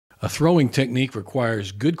A throwing technique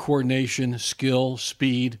requires good coordination, skill,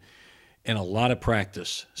 speed, and a lot of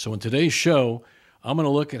practice. So in today's show, I'm going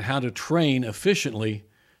to look at how to train efficiently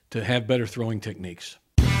to have better throwing techniques.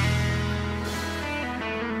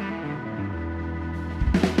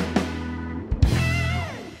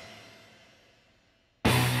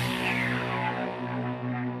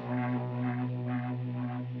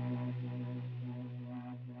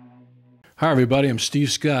 Hi, everybody. I'm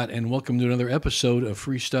Steve Scott, and welcome to another episode of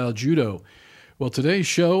Freestyle Judo. Well, today's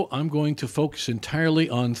show, I'm going to focus entirely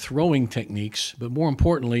on throwing techniques, but more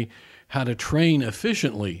importantly, how to train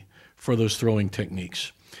efficiently for those throwing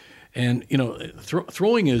techniques. And,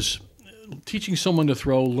 throwing is, teaching someone to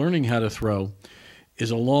throw, learning how to throw, is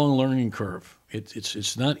a long learning curve.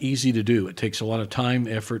 It's not easy to do. It takes a lot of time,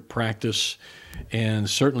 effort, practice, and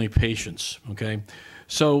certainly patience, okay?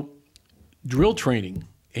 So drill training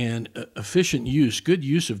and efficient use, good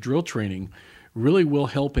use of drill training really will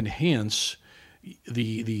help enhance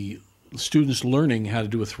the students learning how to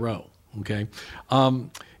do a throw, okay?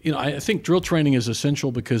 I think drill training is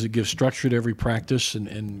essential because it gives structure to every practice,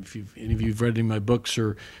 and if any of you have read any of my books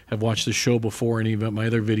or have watched the show before, any of my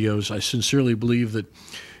other videos, I sincerely believe that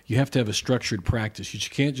you have to have a structured practice. You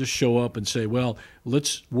can't just show up and say, well,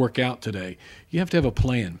 let's work out today. You have to have a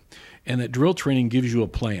plan. And that drill training gives you a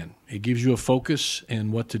plan. It gives you a focus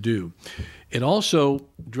and what to do. It also,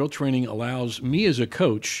 drill training allows me as a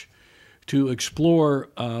coach to explore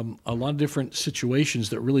a lot of different situations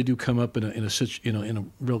that really do come up in a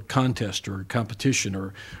real contest or competition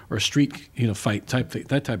or a street fight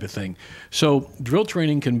that type of thing. So drill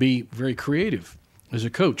training can be very creative as a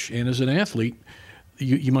coach, and as an athlete,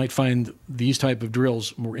 you might find these type of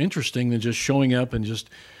drills more interesting than just showing up and just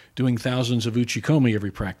doing thousands of uchikomi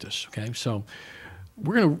every practice, okay? So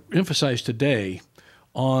we're going to emphasize today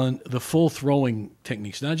on the full throwing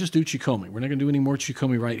techniques, not just uchikomi. We're not going to do any more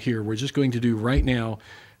uchikomi right here. We're just going to do right now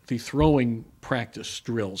the throwing practice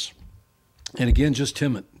drills. And again, just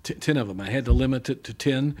 10 of them. I had to limit it to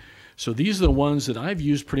 10. So these are the ones that I've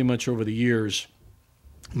used pretty much over the years,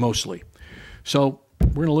 mostly. So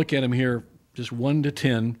we're going to look at them here, just 1 to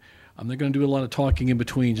 10. I'm not going to do a lot of talking in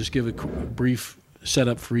between, just give a brief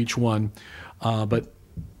setup for each one, but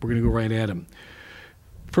we're going to go right at them.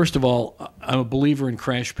 First of all, I'm a believer in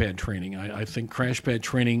crash pad training. I think crash pad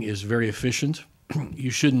training is very efficient.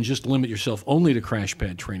 You shouldn't just limit yourself only to crash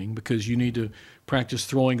pad training, because you need to practice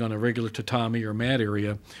throwing on a regular tatami or mat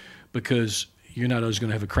area, because you're not always going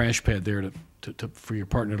to have a crash pad there for your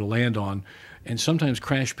partner to land on. And sometimes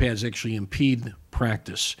crash pads actually impede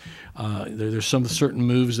practice. There's some certain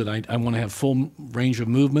moves that I want to have full range of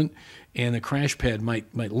movement, and the crash pad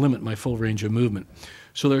might limit my full range of movement.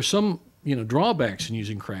 So there's some drawbacks in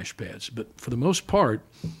using crash pads, but for the most part,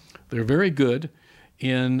 they're very good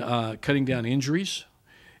in cutting down injuries.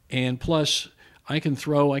 And plus, I can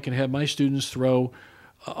have my students throw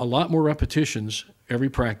a lot more repetitions every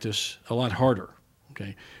practice, a lot harder,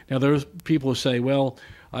 okay? Now, there's people who say, well,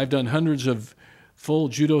 I've done hundreds of full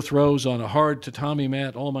judo throws on a hard tatami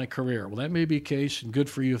mat all my career. Well, that may be the case, and good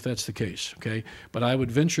for you if that's the case, okay? But I would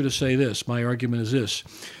venture to say this. My argument is this.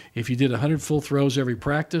 If you did 100 full throws every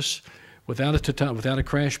practice without a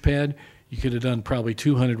crash pad, you could have done probably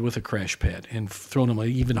 200 with a crash pad and thrown them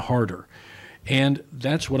even harder. And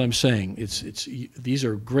that's what I'm saying. These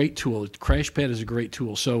are great tools. Crash pad is a great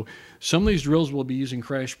tool. So some of these drills will be using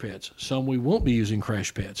crash pads. Some we won't be using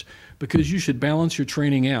crash pads, because you should balance your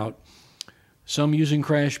training out. Some using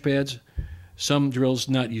crash pads, some drills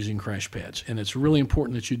not using crash pads. And it's really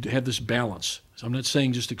important that you have this balance. So I'm not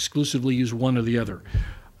saying just exclusively use one or the other.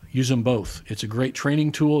 Use them both. It's a great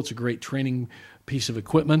training tool. It's a great training piece of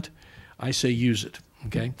equipment. I say use it,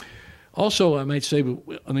 okay? Also, I might say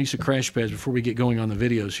on these crash pads, before we get going on the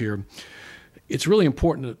videos here, it's really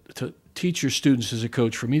important to teach your students as a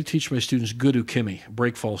coach, for me to teach my students good ukemi,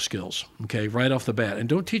 break fall skills, okay, right off the bat. And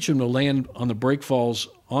don't teach them to land on the break falls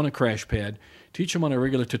on a crash pad. Teach them on a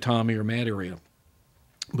regular tatami or mat area,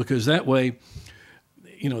 because that way,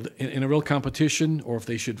 in a real competition, or if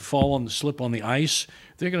they should slip on the ice,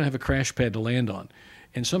 they're going to have a crash pad to land on.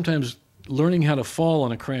 And sometimes learning how to fall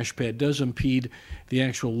on a crash pad does impede the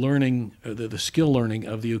actual learning, the skill learning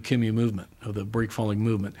of the ukemi movement, of the break falling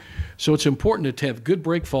movement. So it's important to have good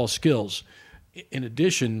break fall skills. In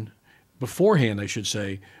addition, beforehand, I should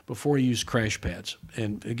say, before you use crash pads.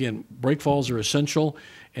 And again, break falls are essential,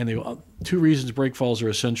 and two reasons break falls are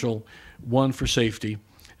essential. One, for safety,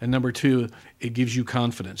 and number two, it gives you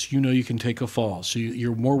confidence. You know you can take a fall, so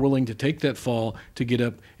you're more willing to take that fall to get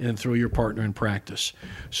up and throw your partner in practice.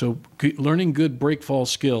 So learning good break fall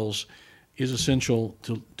skills is essential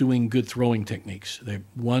to doing good throwing techniques.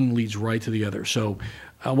 One leads right to the other. So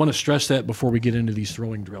I want to stress that before we get into these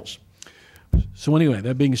throwing drills. So anyway,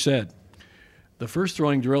 that being said, the first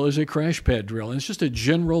throwing drill is a crash pad drill, and it's just a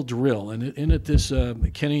general drill. And in it, this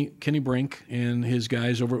Kenny Brink and his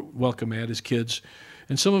guys over at Welcome Mat, his kids,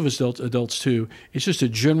 and some of his adults too, it's just a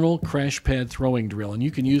general crash pad throwing drill. And you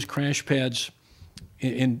can use crash pads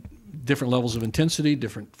in different levels of intensity,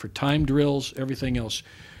 different for time drills, everything else.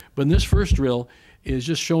 But in this first drill is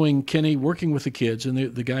just showing Kenny working with the kids, and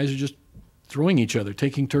the guys are just throwing each other,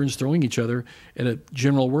 taking turns throwing each other at a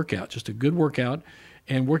general workout, just a good workout,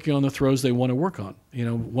 and working on the throws they want to work on. You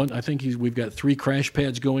know, I think we've got 3 crash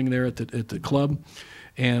pads going there at the club,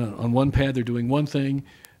 and on one pad they're doing one thing,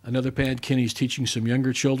 another pad Kenny's teaching some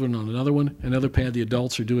younger children on another one, another pad the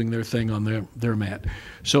adults are doing their thing on their mat.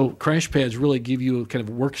 So crash pads really give you kind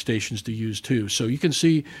of workstations to use too. So you can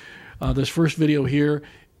see this first video here,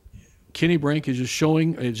 Kenny Brink is just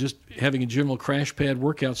showing, just having a general crash pad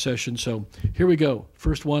workout session. So here we go.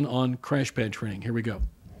 First one on crash pad training. Here we go.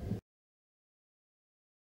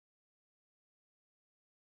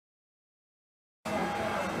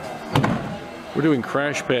 We're doing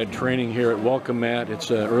crash pad training here at Welcome Mat. It's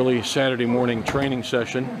an early Saturday morning training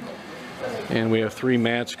session, and we have 3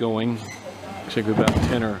 mats going. Looks like we've about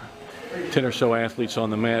 10 or so athletes on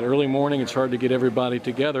the mat. Early morning, it's hard to get everybody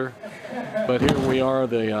together, but here we are,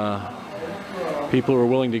 the people who are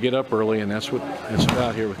willing to get up early, and that's what it's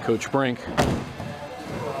about here with Coach Brink.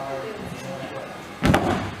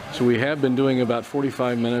 So we have been doing about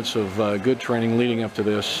 45 minutes of good training leading up to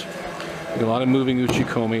this. A lot of moving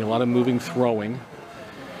uchikomi, a lot of moving throwing.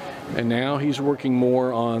 And now he's working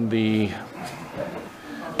more on the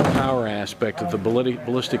power aspect of the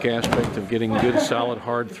ballistic aspect of getting good, solid,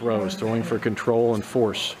 hard throws, throwing for control and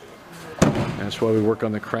force. And that's why we work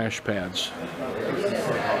on the crash pads.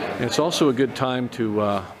 And it's also a good time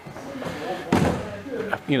to,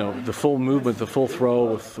 you know, the full movement, the full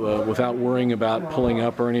throw without worrying about pulling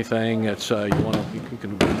up or anything. It's you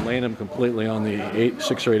can land them completely on the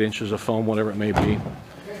 6 or 8 inches of foam, whatever it may be.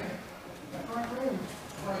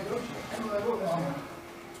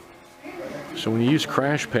 So when you use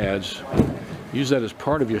crash pads, use that as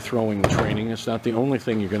part of your throwing training. It's not the only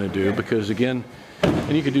thing you're going to do, because again,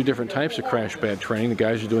 and you can do different types of crash pad training. The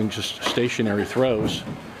guys are doing just stationary throws,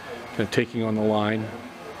 kind of taking on the line.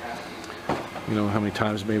 You know, how many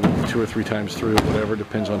times, maybe 2 or 3 times through, whatever,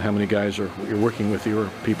 depends on how many guys you're working with you or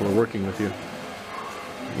people are working with you.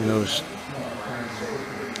 You notice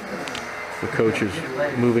the coach is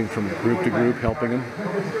moving from group to group, helping him.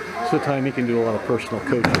 It's the time he can do a lot of personal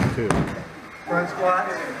coaching too. Front squat.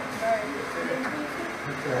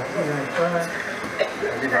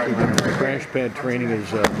 Crash pad training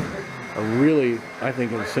is a really, I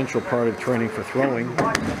think, an essential part of training for throwing,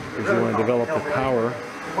 because you want to develop the power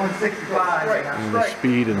and the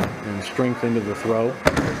speed and strength into the throw.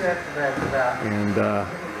 And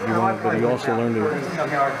but you also learn to,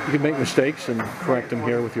 you can make mistakes and correct them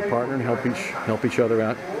here with your partner and help each other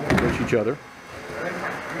out, coach each other.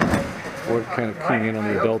 We're kind of keying in on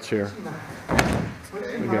the adults here.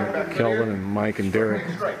 We got Kelvin and Mike and Derek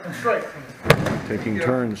taking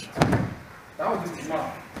turns.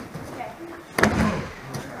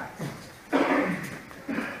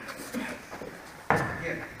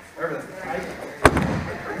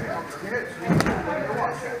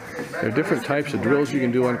 There are different types of drills you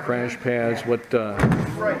can do on crash pads. What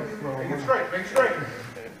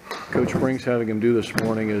Coach Brink's having him do this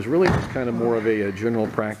morning is really just kind of more of a general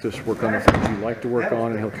practice, work on the things you like to work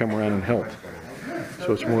on, and he'll come around and help.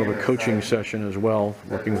 So it's more of a coaching session as well,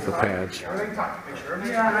 working with the pads.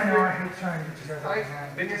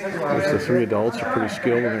 Because the 3 adults are pretty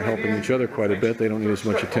skilled and they're helping each other quite a bit. They don't need as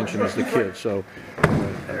much attention as the kids. So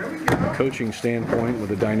from a coaching standpoint, with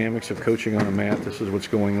the dynamics of coaching on a mat, this is what's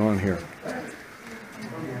going on here.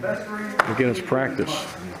 Again, it's practice.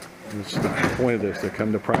 That's the point of this. They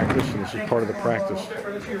come to practice, and this is part of the practice.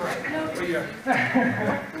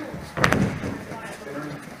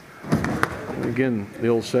 Again, the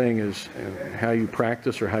old saying is, how you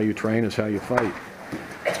practice or how you train is how you fight.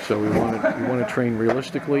 So we want to train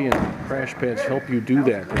realistically, and crash pads help you do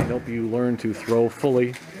that. They help you learn to throw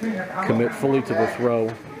fully, commit fully to the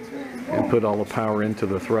throw, and put all the power into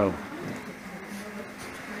the throw.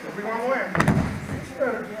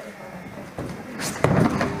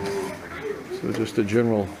 So just a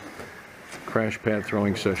general crash pad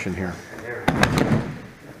throwing session here.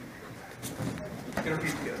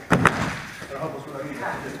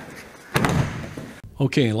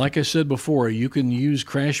 Okay, like I said before, you can use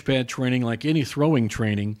crash pad training like any throwing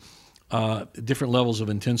training, different levels of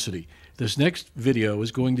intensity. This next video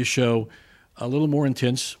is going to show a little more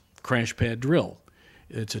intense crash pad drill.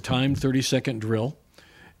 It's a timed 30-second drill,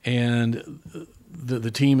 and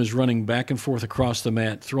the team is running back and forth across the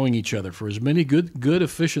mat, throwing each other for as many good,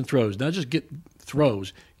 efficient throws. Not just get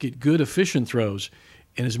throws, get good, efficient throws,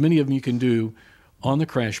 and as many of them you can do on the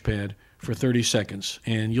crash pad for 30 seconds.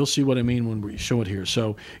 And you'll see what I mean when we show it here.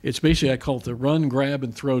 So it's basically, I call it the run, grab,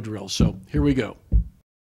 and throw drill. So here we go.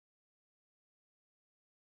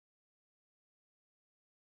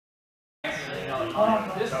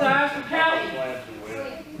 This time for counting.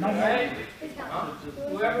 Okay.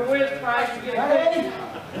 Whoever wins prize will get a cake.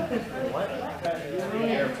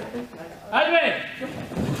 Hajime.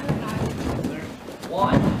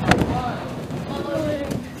 One.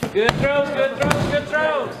 Good throws, good throws, good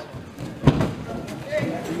throws.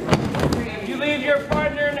 If you leave your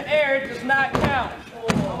partner in the air, it does not count. I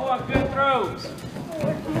want good throws.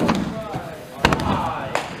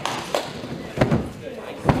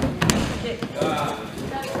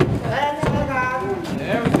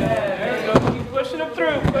 There we go. There we go. Keep pushing them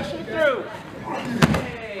through. Pushing them through.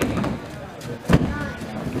 Hey.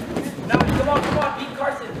 No, come on, beat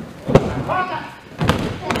Carson.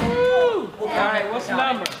 Woo. All right, what's the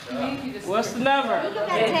number? What's the number?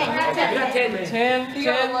 10. You got 10. 10.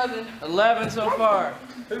 10. 11 so far.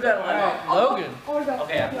 Who got 11? Right, Logan.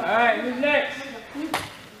 Okay. All right, who's next?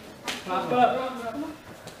 Pop up.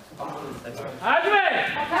 Hajime.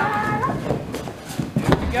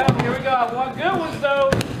 Here we go. I want good ones though.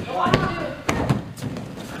 1,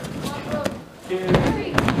 2,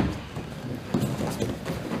 3,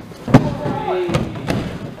 4,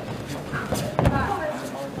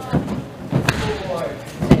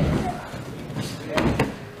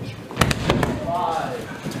 5.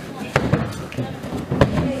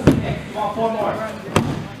 Come on, 4 more.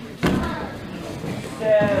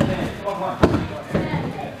 7. Come on.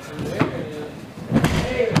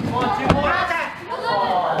 8. Come on, 2 more.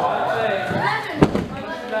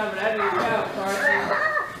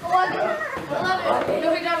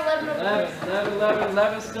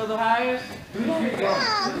 Eleven still the highest. Alright, you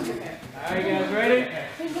guys ready?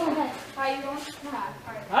 How you going?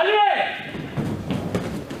 Hajime!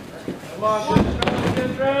 Come on,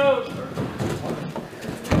 good throws.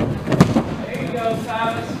 There you go,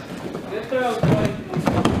 Thomas. Good throws, buddy.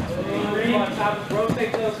 Come on, Thomas,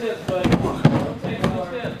 rotate those hips, buddy. Rotate those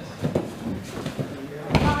hips.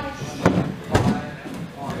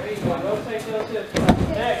 There you go, rotate those hips.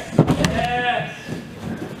 Next. Yes.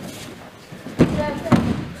 7,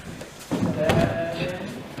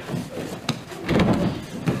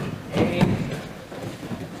 8.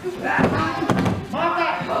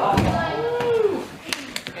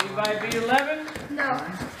 Anybody beat 11? No.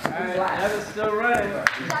 Alright, 11's still running.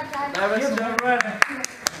 11's still running.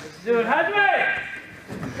 Let's do it. Hajime!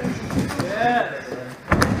 Yes.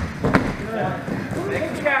 Make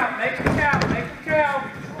it count, make it count, make it count.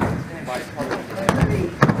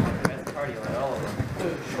 That's cardio at all of them.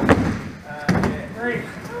 3,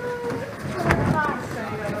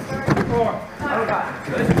 4. Oh God,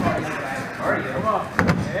 good cardio. Come on.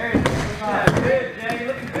 There you go. Good, Jay.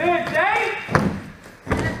 Looking good, Jay.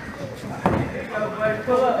 There you go, buddy.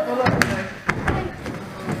 Pull up, Jay.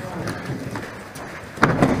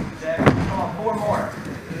 Jay, come on, 4 more.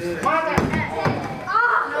 Good. What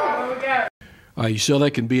we got? You saw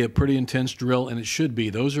that can be a pretty intense drill, and it should be.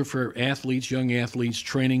 Those are for athletes, young athletes,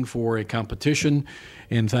 training for a competition.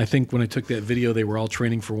 And I think when I took that video, they were all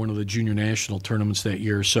training for one of the junior national tournaments that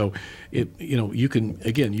year. So, you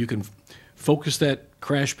can focus that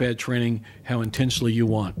crash pad training how intensely you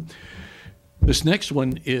want. This next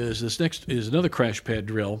is another crash pad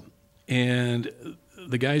drill, and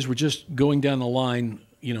the guys were just going down the line,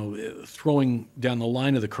 throwing down the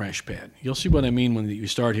line of the crash pad. You'll see what I mean when you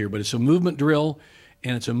start here, but it's a movement drill,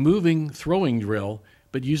 and it's a moving throwing drill,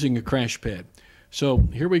 but using a crash pad. So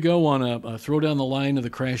here we go on a throw down the line of the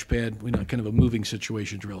crash pad, kind of a moving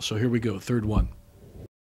situation drill. So here we go, third one.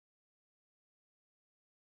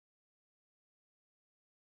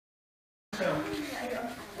 Here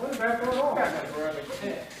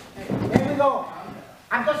we go.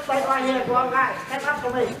 I'm just right here, go on, guys. Step up to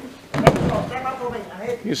me. Step up to me.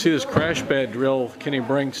 You can see this crash pad drill, Kenny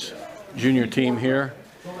Brink's junior team here.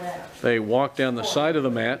 They walk down the side of the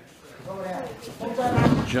mat.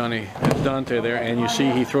 Johnny Dante there, and you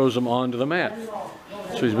see he throws them onto the mat.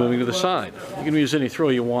 So he's moving to the side. You can use any throw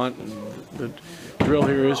you want. The drill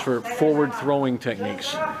here is for forward throwing techniques.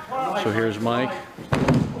 So here's Mike.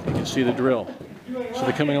 You can see the drill. So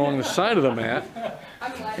they're coming along the side of the mat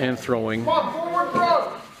and throwing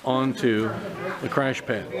onto the crash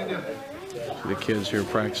pad. See the kids here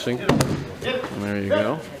practicing. And there you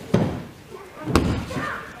go.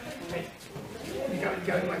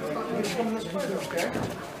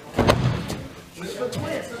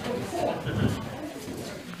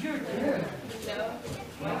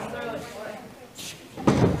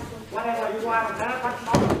 Whatever you want, punch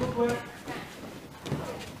ball real quick.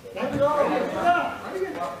 There we go. There we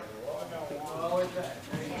go.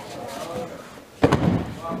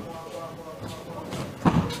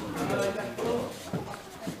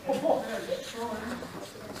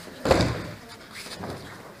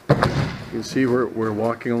 You can see we're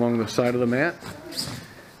walking along the side of the mat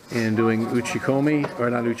and doing uchikomi, or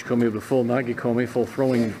not uchikomi, but full nagikomi, full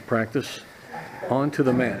throwing practice onto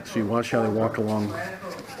the mat. So you watch how they walk along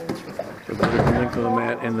the length of the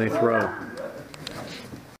mat and they throw.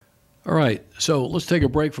 All right, so let's take a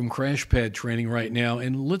break from crash pad training right now,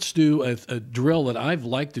 and let's do a drill that I've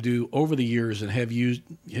liked to do over the years and have used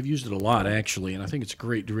it a lot actually, and I think it's a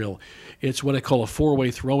great drill. It's what I call a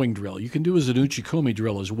four-way throwing drill. You can do as an uchikomi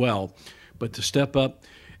drill as well, but to step up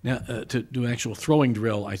now to do an actual throwing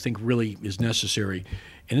drill, I think really is necessary.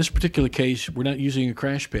 In this particular case, we're not using a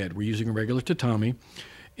crash pad. We're using a regular tatami,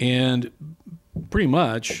 and pretty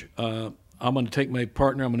much I'm going to take my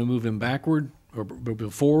partner, I'm going to move him backward or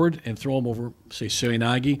forward and throw him over, say,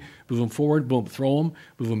 seoinagi, move him forward, boom, throw him,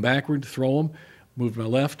 move him backward, throw him, move to my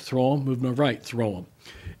left, throw him, move to my right, throw him.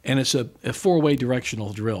 And it's a four-way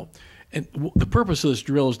directional drill. And the purpose of this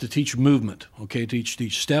drill is to teach movement, okay, to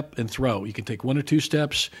teach step and throw. You can take 1 or 2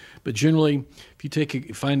 steps, but generally, if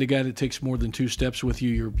you find a guy that takes more than 2 steps with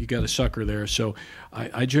you, you got a sucker there. So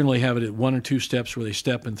I generally have it at 1 or 2 steps where they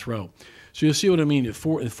step and throw. So you'll see what I mean, in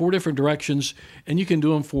four different directions, and you can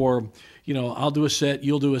do them for, you know, I'll do a set,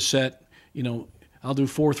 you'll do a set, you know, I'll do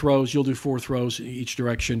 4 throws, you'll do 4 throws in each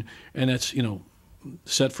direction, and that's, you know,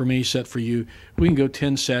 set for me, set for you. We can go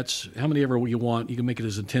 10 sets, how many ever you want. You can make it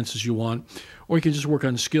as intense as you want, or you can just work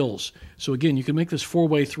on skills. So again, you can make this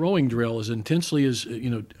four-way throwing drill as intensely as,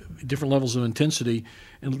 you know, different levels of intensity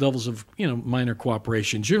and levels of, you know, minor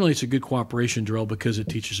cooperation. Generally, it's a good cooperation drill because it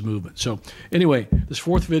teaches movement. So anyway, this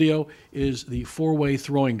 4th video is the four-way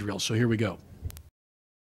throwing drill. So here we go.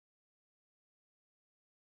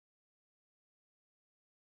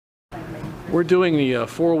 We're doing the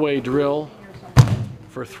four-way drill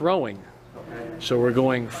for throwing. So we're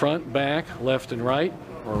going front, back, left and right,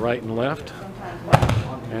 or right and left.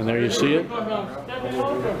 And there you see it.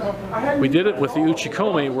 We did it with the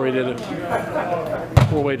uchikomi where we did a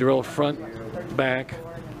four-way drill, front, back,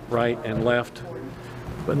 right and left.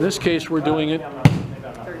 But in this case we're doing it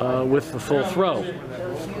with the full throw.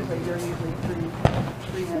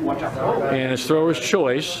 And it's thrower's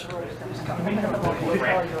choice.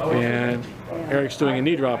 And Eric's doing a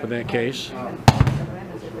knee drop in that case.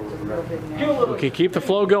 Okay, keep the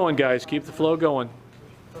flow going, guys. Keep the flow going.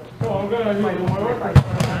 There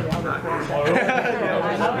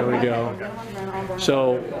we go.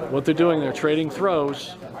 So what they're doing, they're trading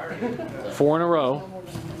throws, 4 in a row.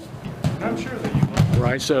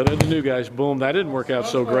 Right, so they're the new guys. Boom, that didn't work out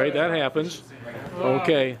so great. That happens.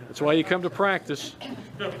 Okay, that's why you come to practice.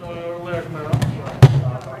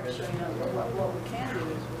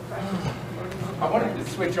 I wanted to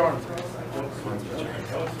switch arms.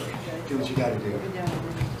 Do what you got to do.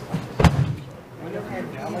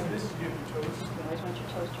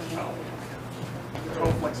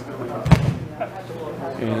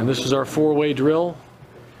 And this is our four-way drill.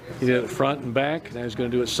 He did it front and back. Now he's going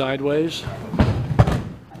to do it sideways.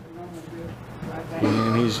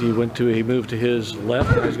 And he moved to his left.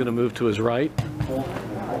 Now he's going to move to his right.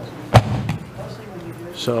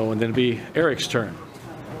 So, and then it'll be Eric's turn.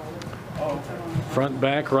 Front,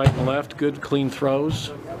 back, right and left, good clean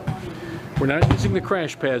throws. We're not using the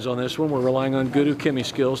crash pads on this one. We're relying on good ukemi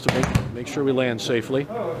skills to make sure we land safely,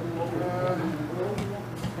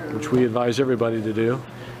 which we advise everybody to do.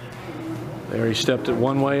 There he stepped it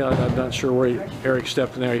one way. I'm not sure where Eric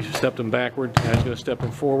stepped in there. He stepped him backward. Now he's going to step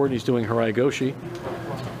him forward. He's doing harai goshi.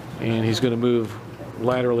 And he's going to move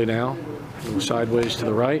laterally now. Move sideways to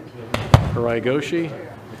the right. Harai goshi.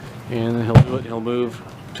 And then he'll do it. He'll move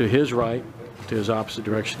to his right, to his opposite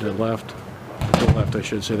direction, to the left. To the left, I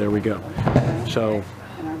should say. There we go. So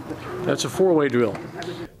that's a four-way drill.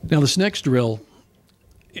 Now this next drill,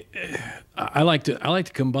 I like to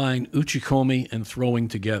combine uchikomi and throwing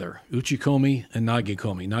together. Uchikomi and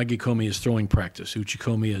nagikomi. Nagikomi is throwing practice.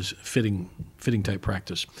 Uchikomi is fitting type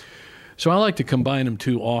practice. So I like to combine them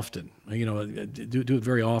too often. You know, do it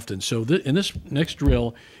very often. So in this next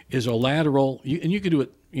drill is a lateral, and you can do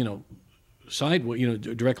it, you know, sideways, you know,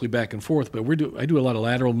 directly back and forth. But I do a lot of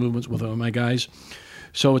lateral movements with my guys.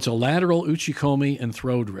 So it's a lateral uchikomi and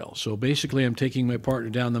throw drill. So basically I'm taking my partner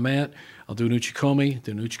down the mat. I'll do an uchikomi,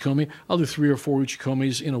 then an uchikomi. I'll do 3 or 4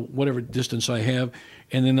 uchikomis, you know, whatever distance I have.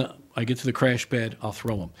 And then I get to the crash pad, I'll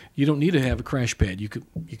throw them. You don't need to have a crash pad. You can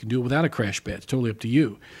do it without a crash pad. It's totally up to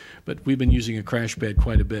you. But we've been using a crash pad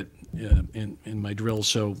quite a bit in my drills,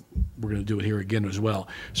 so we're going to do it here again as well.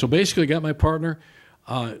 So basically, I got my partner,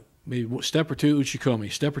 maybe step or two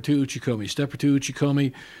uchikomi, step or two uchikomi, step or two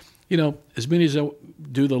uchikomi. You know, as many as I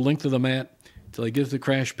do the length of the mat until I get to the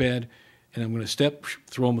crash pad, and I'm going to step,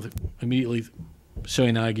 throw them with immediately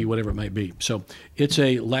soinagi, whatever it might be. So it's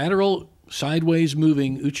a lateral, sideways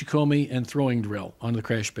moving uchikomi and throwing drill on the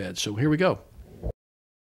crash pad. So here we go.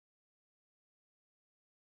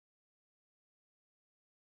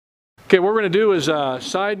 Okay, what we're going to do is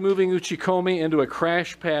side moving uchikomi into a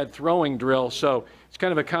crash pad throwing drill. So it's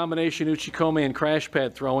kind of a combination uchikomi and crash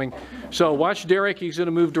pad throwing. So watch Derek. He's going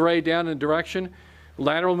to move Dre down in a direction.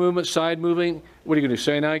 Lateral movement, side moving. What are you going to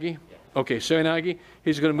do, soinagi? Okay, soinagi.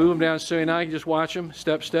 He's going to move him down soinagi. Just watch him.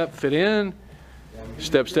 Step, step, fit in.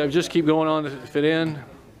 Step, step. Just keep going on to fit in.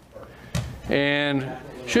 And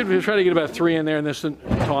should try to get about 3 in there and then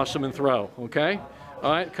toss them and throw. Okay?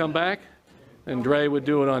 All right, come back. And Dre would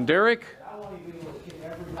do it on Derek.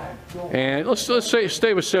 And let's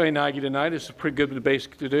stay with soinagi tonight. It's a pretty good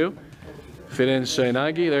basic to do. Fit in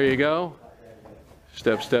soinagi. There you go.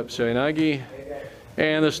 Step, step, soinagi.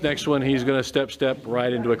 And this next one, he's going to step, step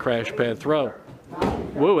right into a crash pad throw.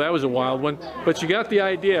 Whoa, that was a wild one. But you got the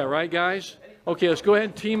idea, right, guys? Okay, let's go ahead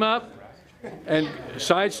and team up. And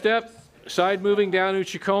side step, side moving down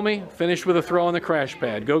uchikomi. Finish with a throw on the crash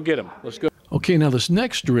pad. Go get him. Let's go. Okay, now this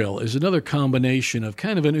next drill is another combination of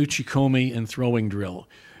kind of an uchikomi and throwing drill.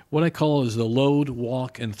 What I call is the load,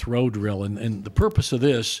 walk, and throw drill. And the purpose of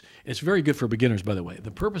this, it's very good for beginners, by the way.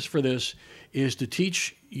 The purpose for this is to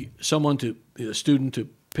teach someone, a student, to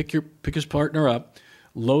pick his partner up,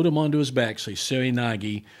 load him onto his back, say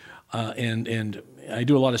soinagi, and I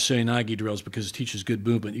do a lot of soinagi drills because it teaches good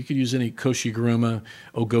movement. You could use any koshiguruma,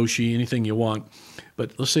 ogoshi, anything you want.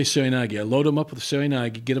 But let's say soinagi. I load him up with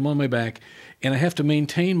soinagi, get him on my back, and I have to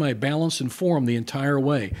maintain my balance and form the entire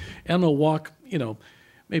way. And I'm going to walk, you know,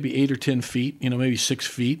 maybe 8 or 10 feet, you know, maybe 6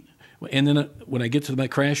 feet. And then when I get to my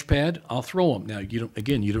crash pad, I'll throw them. Now, you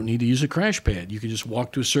don't need to use a crash pad. You can just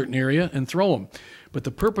walk to a certain area and throw them. But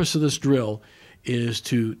the purpose of this drill is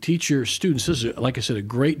to teach your students. This is, like I said, a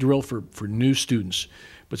great drill for new students.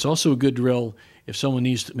 But it's also a good drill if someone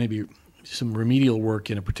needs to maybe some remedial work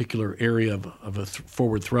in a particular area of a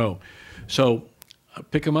forward throw. So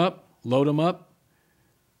pick them up, load them up,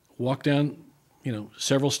 walk down, you know,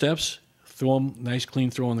 several steps, throw them, nice clean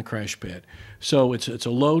throw on the crash pad. So it's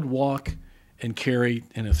a load, walk, and carry,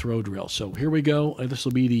 and a throw drill. So here we go. This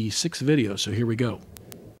will be the 6th video, so here we go.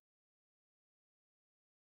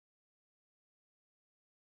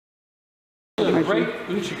 A great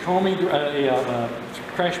uchikomi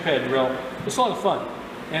crash pad drill. It's a lot of fun.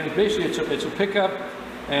 And basically it's a pickup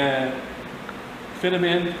and fit them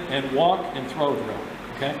in and walk and throw drill.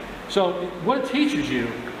 Okay? So what it teaches you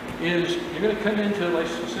is you're going to come into,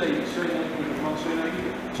 let's say,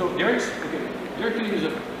 so Derek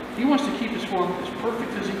he wants to keep his form as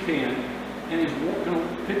perfect as he can, and he's going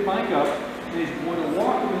to pick Mike up, and he's going to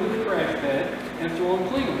walk him into the crash pad and throw him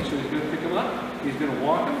cleanly. So he's going to pick him up, he's going to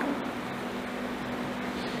walk him,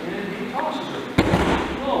 and he tosses him.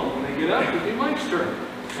 Well, when they get up, it'll be Mike's turn.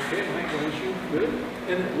 Okay, Mike, going to shoot. Good.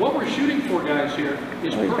 And what we're shooting for, guys, here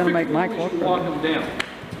is perfect. He's going to make Mike walk him down.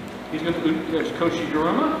 He's going to, there's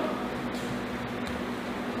koshiguruma.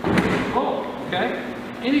 Oh, okay.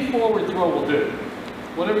 Any forward throw will do.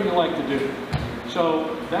 Whatever you like to do.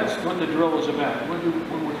 So that's what the drill is about. We'll do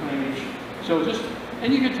one more time each. So just,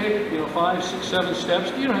 and you can take, you know, 5, 6, 7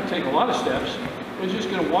 steps. You don't have to take a lot of steps. We're just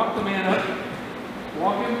going to walk the man up.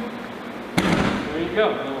 Walk him. There you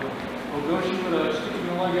go. Ogoshi with a sticking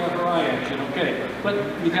your leg out her eye action. Okay. But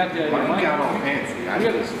you got the idea. Mike got all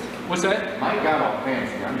fancy. What's that? Mike got all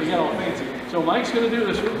fancy. He got all fancy. So Mike's going to do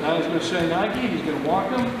this. Now he's going to say Nike. He's going to walk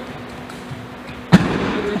him.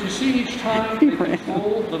 Did you see each time they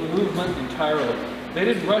controlled the movement entirely? They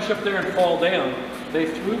didn't rush up there and fall down. They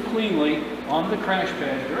threw cleanly on the crash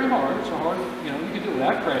pad. Very hard. It's a hard, you know, you can do it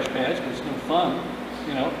without crash pads, but it's no fun,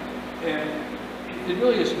 you know. And it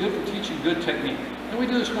really is good for teaching good technique. And we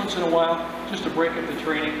do this once in a while just to break up the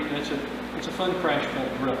training, and it's a fun crash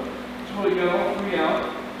pad drill. So we go 3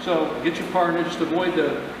 out. So get your partner, just avoid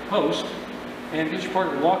the post, and get your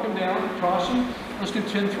partner, walk him down, toss him. Let's do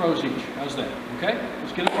 10 throws each. How's that? Okay?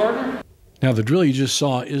 Let's get a partner. Now the drill you just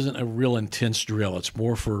saw isn't a real intense drill. It's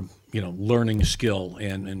more for, you know, learning skill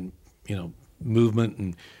and you know, movement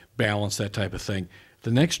and balance, that type of thing.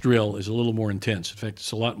 The next drill is a little more intense. In fact,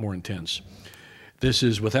 it's a lot more intense. This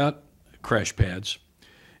is without crash pads,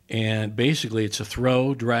 and basically it's a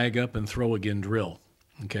throw, drag up, and throw again drill.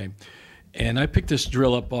 Okay. And I picked this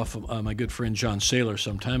drill up off of my good friend John Saylor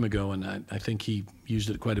some time ago, and I think he used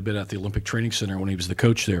it quite a bit at the Olympic Training Center when he was the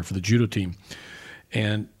coach there for the judo team.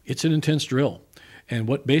 And it's an intense drill. And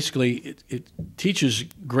what basically it teaches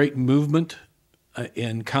great movement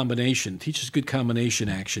and combination, teaches good combination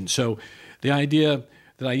action. So the idea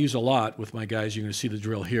that I use a lot with my guys, you're going to see the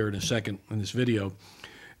drill here in a second in this video,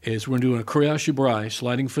 is we're doing a koreashi burai,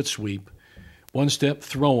 sliding foot sweep, one step,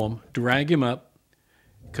 throw him, drag him up,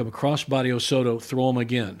 come across body osoto, throw him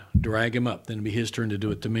again, drag him up. Then it'll be his turn to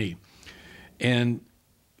do it to me. And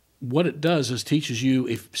what it does is teaches you,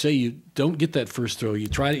 if say you don't get that first throw, you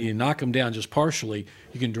try to, you knock him down just partially,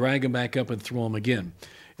 you can drag him back up and throw him again.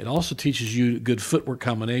 It also teaches you good footwork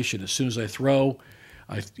combination. As soon as I throw,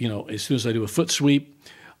 as soon as I do a foot sweep,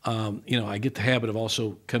 I get the habit of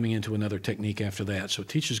also coming into another technique after that. So it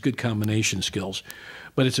teaches good combination skills.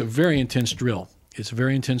 But it's a very intense drill. It's a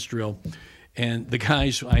very intense drill. And the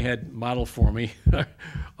guys I had model for me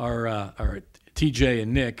are TJ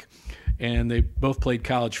and Nick, and they both played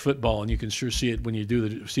college football, and you can sure see it when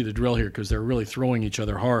you see the drill here, because they're really throwing each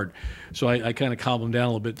other hard. So I kind of calm them down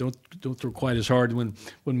a little bit. Don't throw quite as hard. When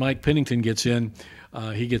Mike Pennington gets in,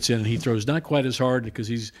 he gets in and he throws not quite as hard because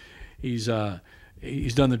he's done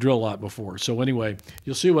the drill a lot before. So anyway,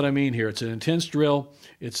 you'll see what I mean here. It's an intense drill.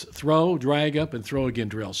 It's throw, drag up, and throw again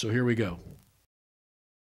drill. So here we go.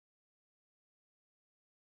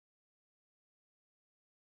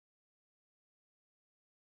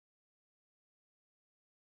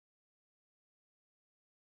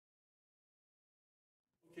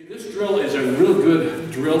 This drill is a real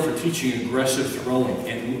good drill for teaching aggressive throwing.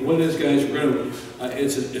 And what it is, guys,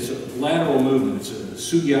 it's a lateral movement. It's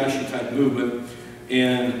a sugiashi type movement.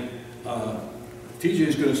 And TJ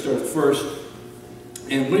is going to start first.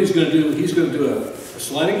 And what he's going to do a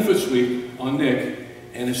sliding foot sweep on Nick.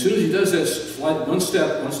 And as soon as he does that slide, one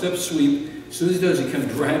step sweep, as soon as he does, he kind of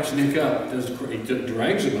drags Nick up. He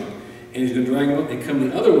drags him up. And he's going to drag him up and come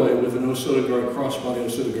the other way with an osotogari, crossbody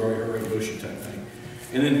osotogari, haragoshi type thing.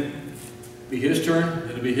 And then be his turn, then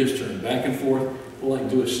it'll be his turn. Back and forth, we'll like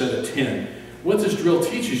do a set of 10. What this drill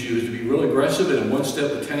teaches you is to be real aggressive in a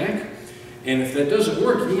one-step attack. And if that doesn't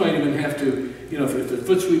work, you might even have to, if the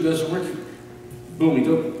foot sweep doesn't work, boom,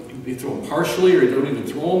 you throw them partially or you don't even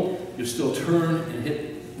throw them, you still turn and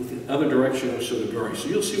hit with the other direction of osotogari. So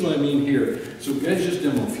you'll see what I mean here. So guys, just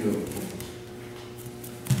demo a few of them.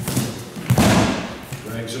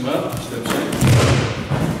 Drags him up, steps in.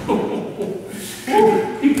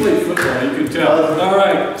 He played football, you can tell. All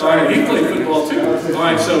right, he played football too. All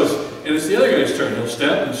right, and it's the other guy's turn. He'll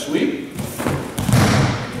step and sweep.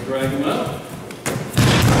 Drag him up.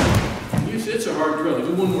 It's a hard drill.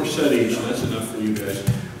 Do one more set each, and that's enough for you guys.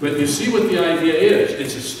 But you see what the idea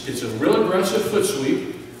is. It's a real aggressive foot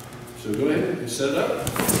sweep. So go ahead and set it up.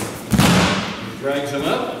 He drags him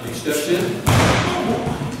up, he steps in.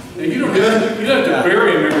 And you don't have to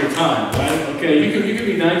bury him every time, right? Okay, you can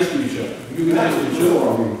be nice to each other. You can be nice to each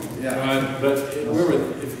other. Yeah. But remember,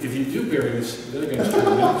 if you do bury him, the other guy's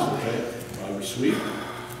turn next, okay? Robert sweep.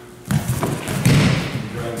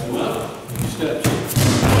 Drags him up, he steps.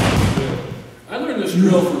 I learned this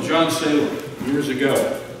drill from John Saylor years ago.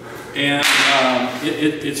 And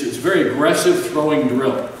it's a very aggressive throwing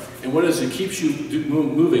drill. And what is it? Keeps you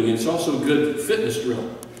moving. And it's also a good fitness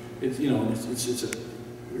drill. It's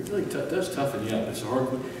really tough, does toughen you up. It's a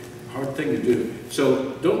hard thing to do.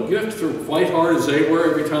 So you have to throw quite hard as they were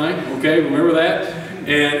every time, okay? Remember that?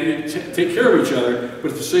 And you take care of each other,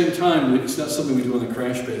 but at the same time, it's not something we do on the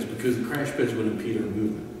crash pads because the crash pads would impede our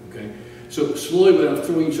movement, okay? So slowly, without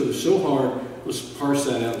throwing each other so hard, let's parse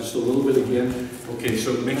that out just a little bit again. Okay,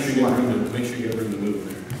 so make sure you get room to move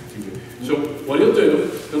there. So what he'll do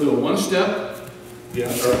a one step,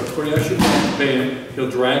 or koreashi bam, he'll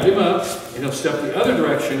drag him up, and he'll step the other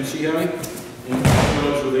direction, see how he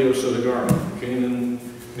throws with the osotogari, okay, and then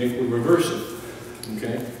Nick would reverse it,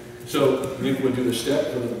 okay? So Nick would do the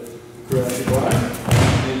step with the koreashi bari,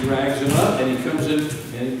 and he drags him up, and he comes in,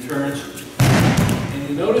 and he turns, and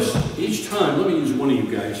you notice each time, let me use one of you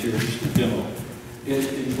guys here, just to demo.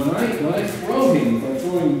 When I throw him, if I'm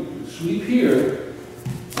throwing sweep here,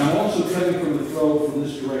 I'm also cutting from the throw from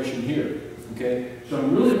this direction here, okay? So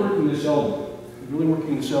I'm really working this elbow.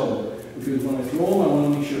 Because when I throw him, I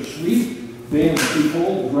want to make sure sweep, bam, sweep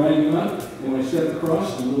hold, drag him up, and when I step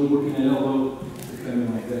across, I'm really working that elbow to come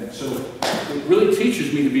in like that. So it really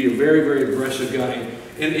teaches me to be a very, very aggressive guy.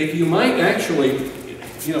 And if you might actually,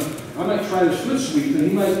 I might try this foot sweep, and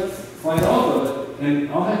he might fly off of it, and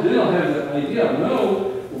then I'll have the idea,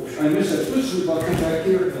 I miss that foot sweep, I'll come back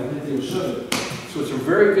here, and I'll hit the osotogari. So it's a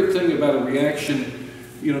very good thing about a reaction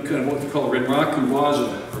you know, kind of what they call a Renraku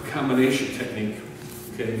Waza, or combination technique.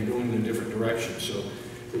 Okay, you're going in a different direction. So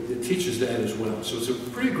it teaches that as well. So it's a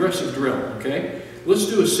pretty aggressive drill, okay? Let's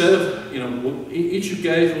do a set of, you know, each of you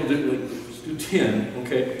guys will do, like, let's do 10,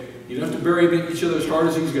 okay? You don't have to bury each other as hard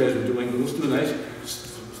as these guys are doing, but let's do a nice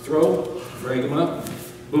throw, drag them up,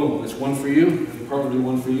 boom, that's one for you, your partner will do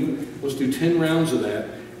one for you. Let's do 10 rounds of that,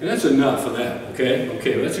 and that's enough of that, okay?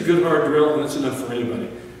 Okay, that's a good hard drill, and that's enough for anybody.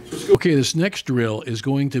 So let's go. Okay, this next drill is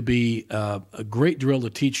going to be a great drill to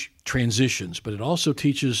teach transitions, but it also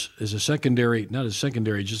teaches as a secondary, not as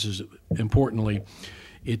secondary, just as importantly,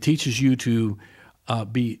 it teaches you to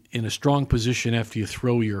be in a strong position after you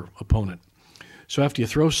throw your opponent. So after you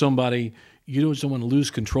throw somebody, you don't want to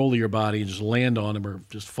lose control of your body and just land on them or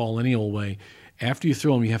just fall any old way. After you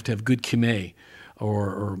throw them, you have to have good kime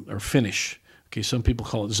or finish. Okay, some people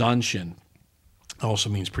call it zanshin. Also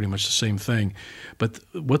means pretty much the same thing. But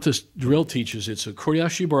what this drill teaches, it's a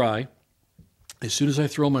koreashi barai. As soon as I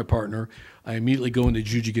throw my partner, I immediately go into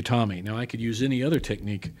jujigatami. Now, I could use any other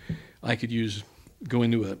technique. I could go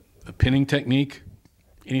into a pinning technique,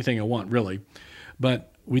 anything I want, really.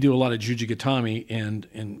 But we do a lot of jujigatami,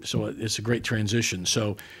 and so it's a great transition.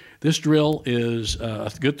 So this drill is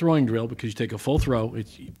a good throwing drill because you take a full throw,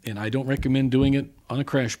 and I don't recommend doing it on a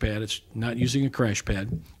crash pad. It's not using a crash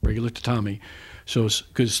pad, regular tatami. So it's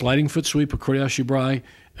good sliding foot sweep, a koreashi barai,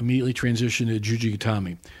 immediately transition to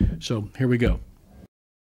jujigatami. So here we go.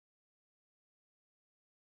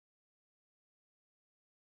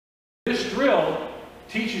 This drill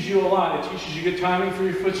teaches you a lot. It teaches you good timing for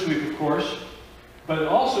your foot sweep, of course, but it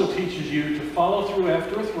also teaches you to follow through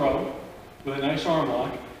after a throw with a nice arm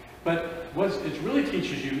lock. But what it really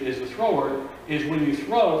teaches you as a thrower is when you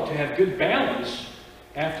throw to have good balance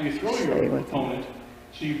after you throw your opponent,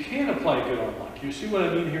 so you can apply good arm lock. You see what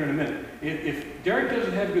I mean here in a minute. If Derek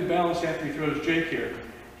doesn't have good balance after he throws Jake here,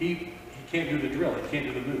 he can't do the drill, he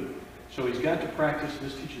can't do the move. So he's got to practice.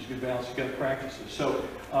 This teaches good balance. He's got to practice this. So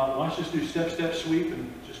watch us do step, step, sweep,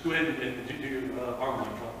 and just go ahead and do your arm lock.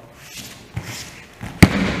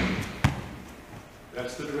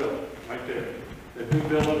 That's the drill right there. The big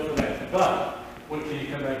build up for that. But what can you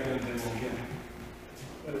come back in and do again?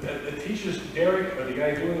 It teaches Derek, or the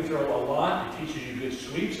guy doing the throw, a lot. It teaches you good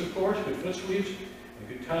sweeps, of course, good foot sweeps, and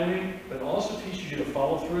good timing. But it also teaches you to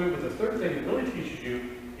follow through. But the third thing it really teaches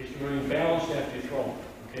you is to remain balanced after you throw them.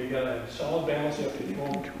 Okay, you got to have solid balance after you throw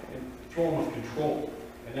them, and throw them with control.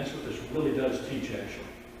 And that's what this really does teach, actually.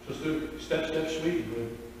 So let's do step, step, sweep.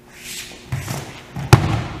 Good.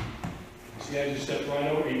 See, I just stepped right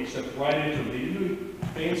over. He stepped right into it. You do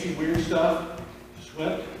fancy, weird stuff.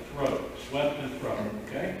 Swept, throw. Swept and throw.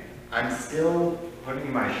 Okay? I'm still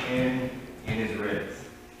putting my shin in his ribs.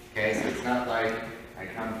 Okay, so it's not like I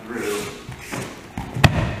come through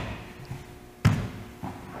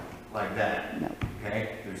like that. No.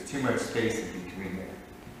 Okay? There's too much space in between there.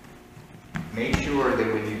 Make sure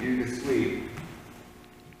that when you do the sweep,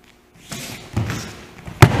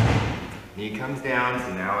 knee comes down,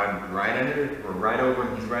 so now I'm right over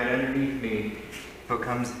him, he's right underneath me. Foot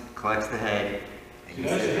comes, collects the head. See,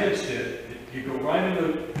 that's a head sit. You go right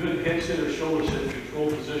into a good head sit or shoulder sit,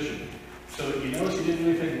 control position. So you notice he didn't do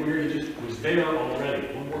anything weird, he just was there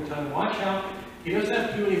already. One more time, watch how he doesn't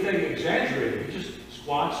have to do anything exaggerated. He just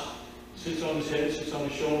squats, sits on his head, sits on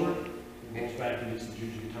his shoulder, and goes back and gets the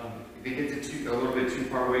jujitsu. If he gets it a little bit too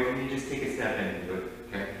far away from you, just take a step in and do it.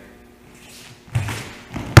 Okay?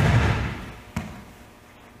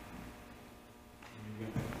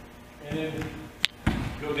 And then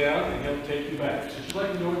go down and he'll take you back. So just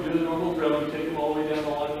like you do the normal drill, you take them all the way down the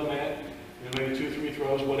line of the mat, and maybe 2 or 3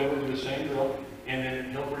 throws, whatever, do the same drill, and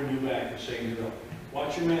then he'll bring you back the same drill.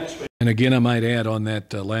 Watch your mat space. And again, I might add on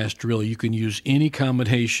that last drill, you can use any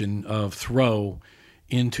combination of throw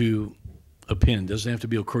into a pin. It doesn't have to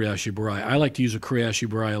be a koreashi barai. I like to use a koreashi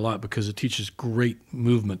barai a lot because it teaches great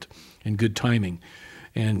movement and good timing.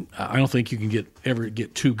 And I don't think you can ever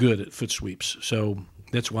get too good at foot sweeps. So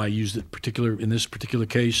that's why I used it in this particular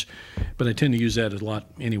case, but I tend to use that a lot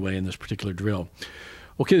anyway in this particular drill.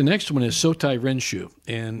 Okay, the next one is Sotai Renshu,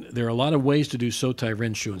 and there are a lot of ways to do Sotai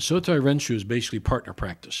Renshu, and Sotai Renshu is basically partner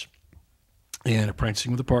practice, and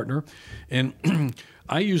practicing with a partner, and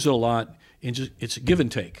I use it a lot, and it's a give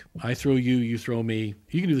and take. I throw you, you throw me.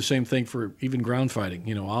 You can do the same thing for even ground fighting.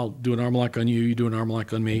 You know, I'll do an arm lock on you, you do an arm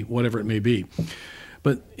lock on me, whatever it may be.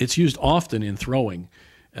 But it's used often in throwing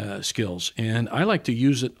skills, and I like to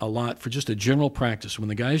use it a lot for just a general practice. When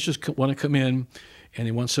the guys just want to come in and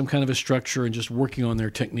they want some kind of a structure and just working on their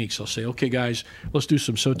techniques, I'll say, okay, guys, let's do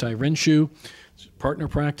some Sotai Renshu, partner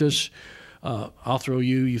practice. I'll throw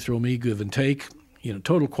you, you throw me, give and take, you know,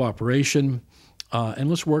 total cooperation. and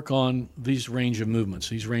let's work on these range of movements,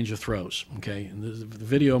 these range of throws. Okay, and the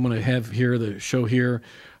video I'm going to have here, the show here,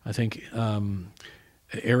 I think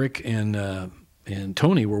Eric and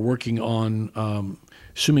Tony were working on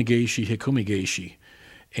sumigeshi, hikomigeshi,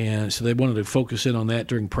 and so they wanted to focus in on that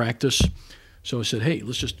during practice. So I said, hey,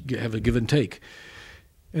 let's just have a give and take.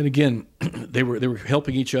 And again, they were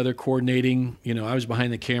helping each other, coordinating. You know, I was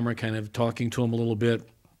behind the camera, kind of talking to them a little bit.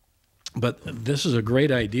 But this is a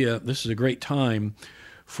great idea. This is a great time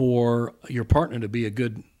for your partner to be a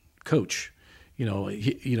good coach. You know,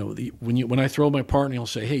 when I throw my partner, he'll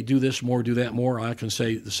say, "Hey, do this more, do that more." I can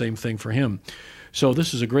say the same thing for him. So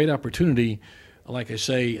this is a great opportunity. Like I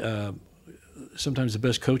say, sometimes the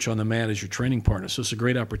best coach on the mat is your training partner. So it's a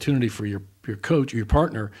great opportunity for your coach, your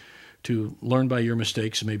partner, to learn by your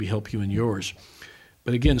mistakes and maybe help you in yours.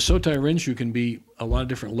 But again, Sotai Renshu can be a lot of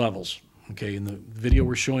different levels. Okay, in the video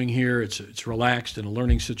we're showing here, it's relaxed in a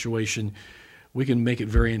learning situation. We can make it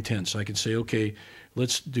very intense. I can say, okay,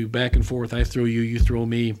 let's do back and forth. I throw you, you throw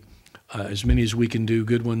me. As many as we can do,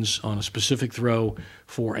 good ones on a specific throw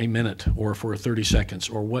for a minute or for 30 seconds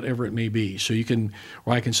or whatever it may be. So you can,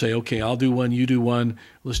 or I can say, okay, I'll do one, you do one.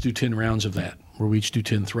 Let's do 10 rounds of that, where we each do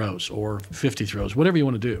 10 throws or 50 throws, whatever you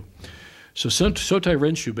want to do. So Sotai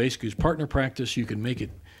Renshu basically is partner practice. You can make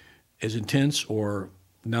it as intense or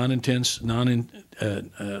non-intense,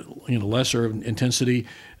 lesser intensity,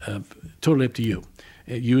 totally up to you.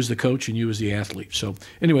 You as the coach and you as the athlete. So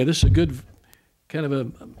anyway, this is a good kind of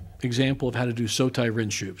a example of how to do Sotai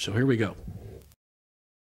Renshu. So here we go.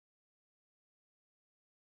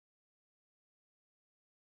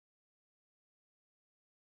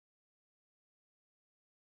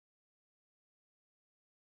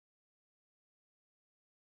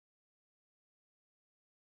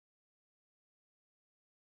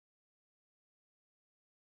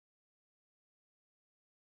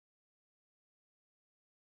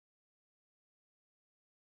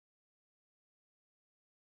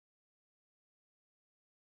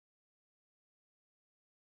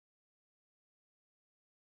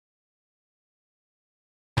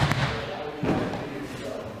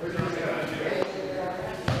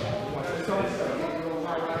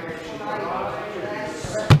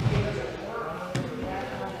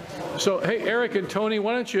 So, hey, Eric and Tony,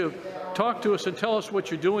 why don't you talk to us and tell us what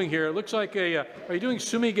you're doing here? It looks like are you doing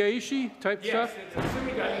sumigeshi type stuff? Yes, it's a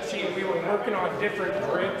sumigeshi. We were working on different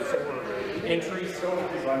grips or entries.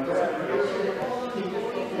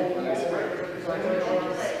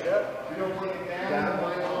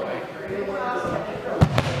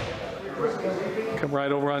 Come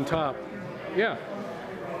right over on top. Yeah.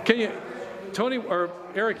 Can you, Tony or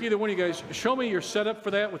Eric, either one of you guys, show me your setup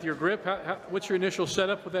for that with your grip. What's your initial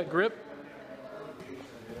setup with that grip?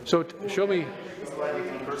 So show me.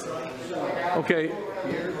 Okay.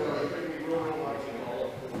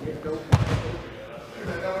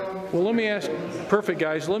 Well, let me ask, perfect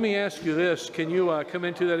guys, let me ask you this. Can you come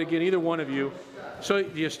into that again, either one of you? So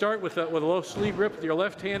you start with a low sleeve grip with your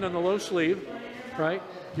left hand on the low sleeve, right?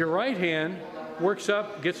 Your right hand works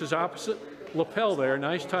up, gets his opposite lapel there,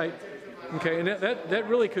 nice tight. Okay, and that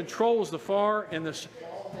really controls the far and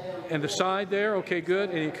the side there. Okay, good.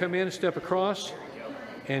 And you come in and step across,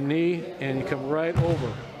 and knee, and you come right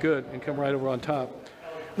over. Good, and come right over on top.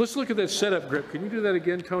 Let's look at that setup grip. Can you do that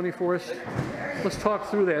again, Tony, for us? Let's talk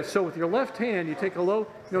through that. So with your left hand, you take a low.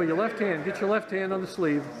 No, your left hand. Get your left hand on the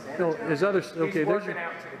sleeve. No, his other. Okay, there's your.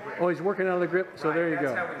 Oh, he's working out of the grip. So there you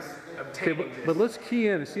go. Okay, but let's key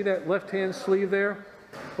in. See that left hand sleeve there?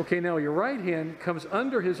 Okay, now your right hand comes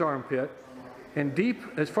under his armpit and deep,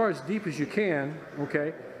 as far as deep as you can,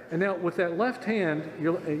 okay? And now with that left hand,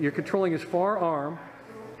 you're controlling his far arm,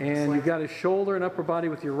 and you've got his shoulder and upper body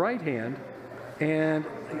with your right hand, and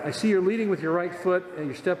I see you're leading with your right foot, and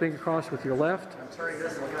you're stepping across with your left.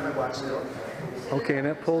 Okay, and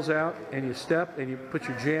that pulls out, and you step, and you put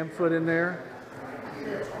your jam foot in there,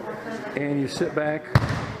 and you sit back,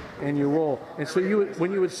 and you roll. And so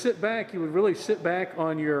when you would sit back, you would really sit back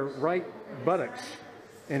on your right buttocks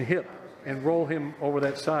and hip and roll him over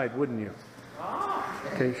that side, wouldn't you?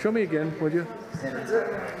 Okay, show me again, would you?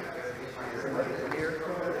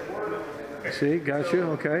 See, got you,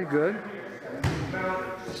 okay, good.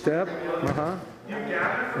 Step,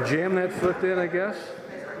 Jam that foot in, I guess.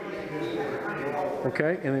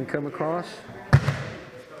 Okay, and then come across.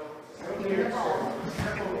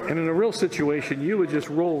 And in a real situation, you would just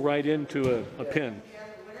roll right into a pin.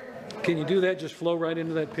 Can you do that? Just flow right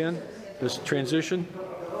into that pin, this transition?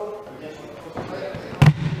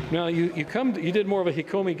 Now you did more of a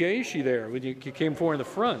hikomigeshi there when you came forward in the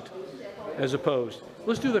front, as opposed.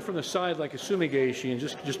 Let's do that from the side like a sumigeshi and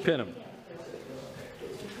just pin him.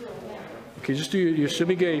 Okay, just do your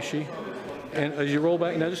sumigaeshi, and as you roll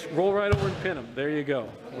back, now just roll right over and pin them. There you go,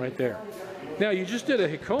 right there. Now you just did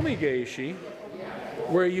a hikomi-gaeshi,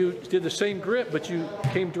 where you did the same grip, but you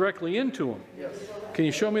came directly into them. Yes. Can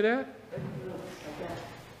you show me that?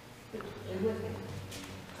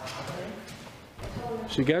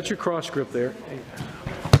 So you got your cross grip there.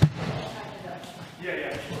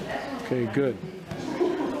 Okay, good.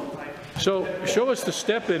 So show us the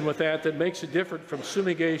step in with that makes it different from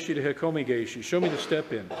sumigaeshi to hikomi-gaeshi. Show me the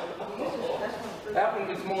step in. That one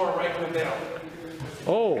was more right in the middle.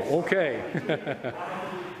 Oh, okay.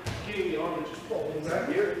 Getting the arm and just folding right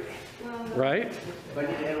here. Right? But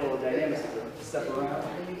you have a little dynamics to step around.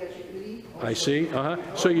 I see.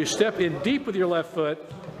 So you step in deep with your left foot.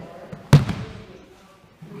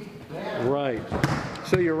 Right.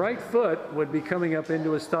 So your right foot would be coming up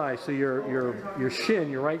into his thigh. So your shin,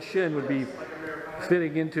 your right shin would be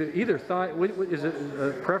fitting into either thigh. Is it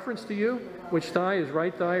a preference to you? Which thigh is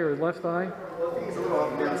right thigh or left thigh? Well, I think it's a little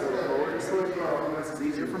off down to the forward. So this is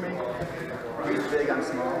easier for me. He's big, I'm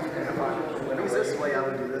small. When he's this way, I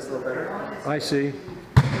would do this a little better. I see.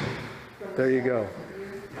 There you go.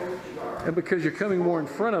 And because you're coming more in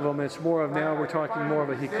front of him, it's more of now we're talking more of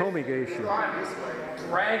a hikomi-gaeshi.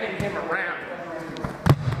 Dragging him around.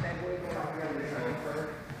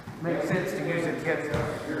 Makes sense to use it against him.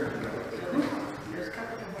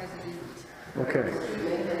 Okay.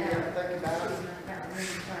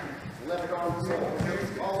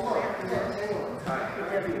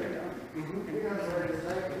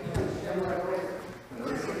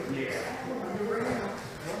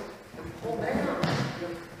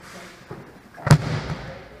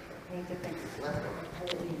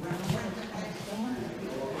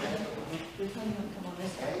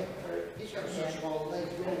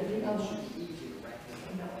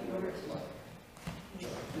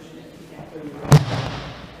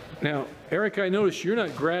 Now, Eric, I noticed you're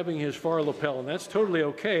not grabbing his far lapel, and that's totally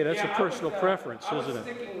okay. That's a personal preference, isn't it?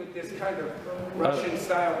 Sticking with this kind of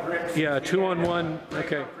Russian-style grip. Yeah, 2-on-1.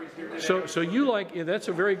 Okay. So you like, that's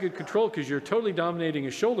a very good control because you're totally dominating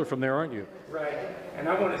his shoulder from there, aren't you? Right. And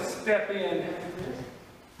I want to step in,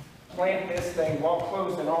 plant this thing while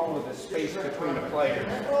closing all of the space between the players.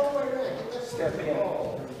 Step in.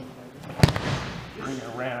 Bring it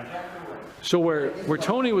around. So where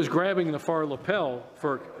Tony was grabbing the far lapel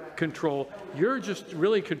for control, you're just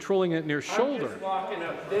really controlling it near shoulder. I'm just locking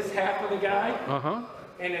up this half of the guy.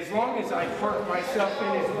 And as long as I park myself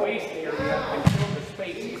in his waist area and fill the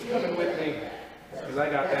space, he's coming with me, because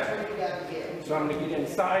I got that. So I'm going to get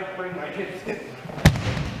inside, bring my hips in.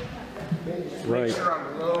 Right. Make sure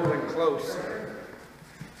I'm low and close.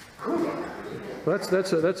 Well,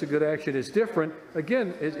 that's a good action. It's different.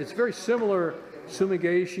 Again, it's very similar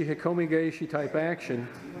sumigaeshi, hikomi-gaeshi type action.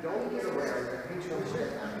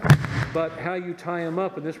 But how you tie them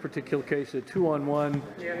up in this particular case, a 2-on-1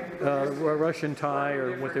 Russian tie,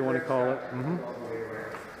 or what they want to call it.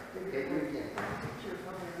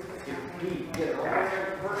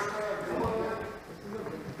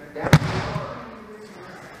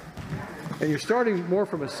 And you're starting more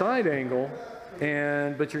from a side angle,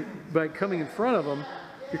 but by coming in front of them,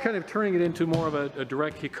 you're kind of turning it into more of a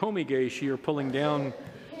direct hikomi-gaeshi, or pulling down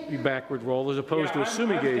the backward roll, as opposed to a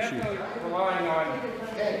sumigaeshi. Relying on my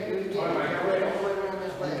grip,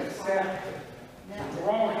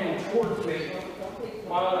 draw him towards me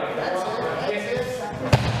while I draw my hips.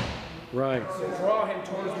 Right. So draw him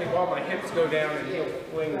towards me while my hips go down and he'll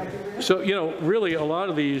fling. So, really a lot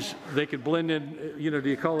of these, they could blend in, do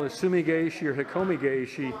you call it a sumigaeshi or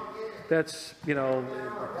hikomi-gaeshi? That's,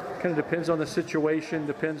 kind of depends on the situation,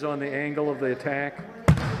 depends on the angle of the attack,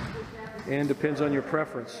 and depends on your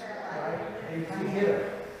preference.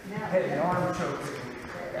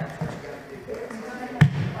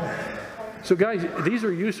 So guys, these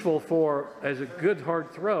are useful as a good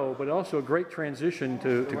hard throw, but also a great transition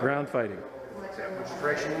to ground fighting. Is that which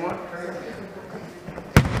direction you want?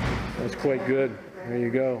 That's quite good. There you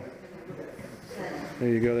go. There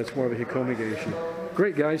you go. That's more of a hikomi-gaeshi.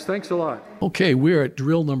 Great, guys. Thanks a lot. Okay, we're at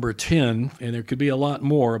drill number 10, and there could be a lot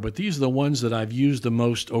more, but these are the ones that I've used the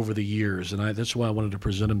most over the years, and that's why I wanted to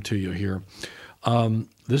present them to you here.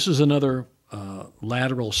 This is another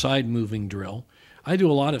lateral side moving drill. I do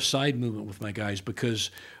a lot of side movement with my guys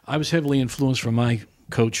because I was heavily influenced from my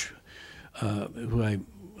coach, who I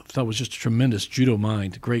thought was just a tremendous judo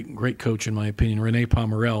mind, great coach in my opinion, Rene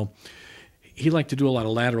Pomerel. He liked to do a lot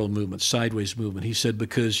of lateral movement, sideways movement. He said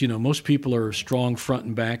because, most people are strong front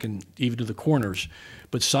and back and even to the corners,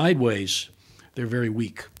 but sideways, they're very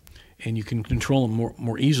weak. And you can control them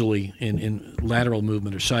more easily in lateral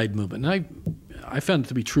movement or side movement. And I found it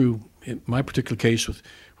to be true in my particular case with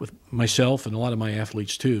myself and a lot of my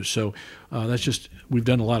athletes too. So that's just, we've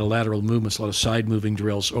done a lot of lateral movements, a lot of side moving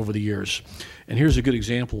drills over the years. And here's a good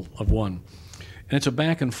example of one. And it's a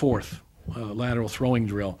back and forth lateral throwing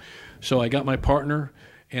drill. So I got my partner,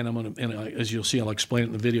 and as you'll see, I'll explain it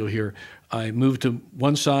in the video here. I move to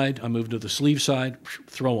one side, I move to the sleeve side,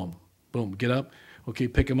 throw them. Boom, get up. Okay,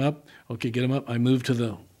 pick them up. Okay, get them up. I move to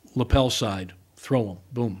the lapel side, throw them.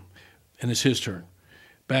 Boom. And it's his turn.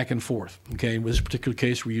 Back and forth. Okay, in this particular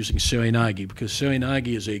case, we're using Seoi-nage because Seoi-nage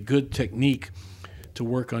is a good technique to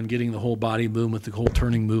work on getting the whole body movement, the whole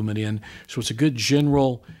turning movement in. So it's a good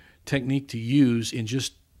general technique to use in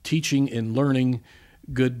just teaching and learning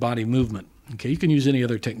good body movement. Okay, you can use any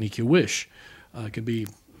other technique you wish. It can be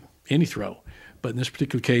any throw. But in this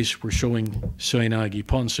particular case, we're showing Seoi-nage,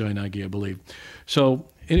 Pon Seoi-nage, I believe. So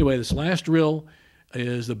anyway, this last drill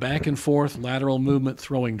is the back and forth lateral movement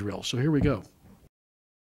throwing drill. So here we go.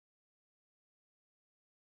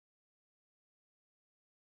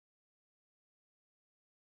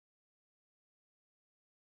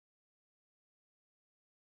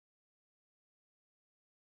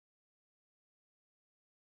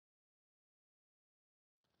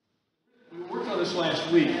 We worked on this last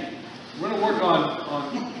week. We're going to work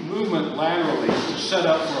on movement laterally to set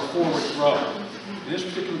up for a forward throw. In this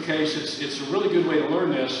particular case, it's a really good way to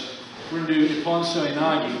learn this. We're going to do Pon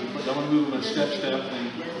Seoi-nage, but I want to move them in step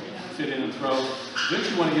and fit in and throw. Then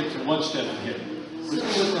you want to get to one step and hit. It's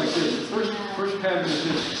going to look like this. The first pattern is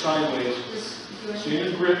this sideways.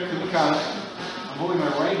 Standing grip to the count. I'm holding my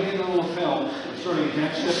right hand on the lapel. I'm starting a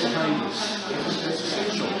half step behind this. That's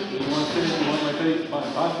essential. You want to finish, you want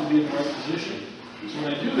my body to be in the right position. So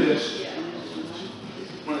when I do this,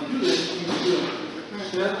 you do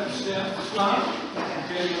step, pop.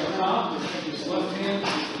 Okay, pop. This left hand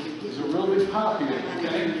is a real big pop here.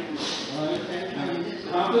 Okay? All right.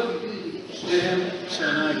 Now, pop it, stand,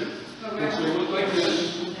 Seoi-nage. Okay, so it looks like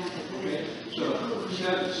this. Okay, so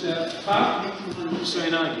step, pop,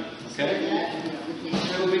 Seoi-nage. Okay?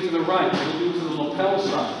 That'll be to the right. That'll be to the lapel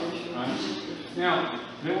side. Right? Now,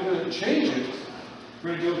 then we're going to change it.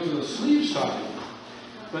 We're going to go to the sleeve side.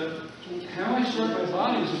 But how I start my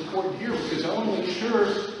body is important here because I want to make sure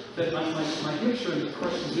that my hips are in the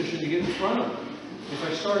correct position to get in front of them. If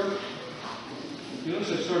I start, you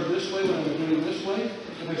notice I started this way when I was doing this way.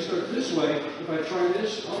 If I start this way, if I try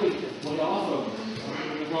this, I'll be way off of them.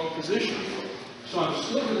 I'm in the wrong position. So I'm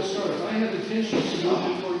still going to start. If I have intention to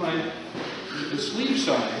move toward the sleeve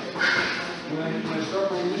side, when I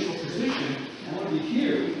start my initial position, I want to be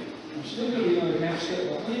here. I'm still going to be another half step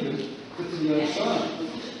behind him, but to the other side.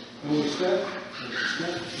 And we'll step,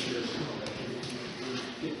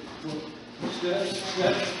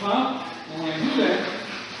 pop. And when I do that,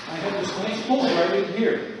 I have this nice hold right in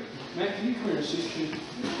here. Matt, can you clear this? This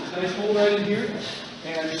nice hold right in here.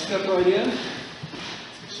 And I step right in.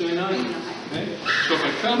 Seoi-nage. Okay? So if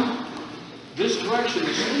I come this direction,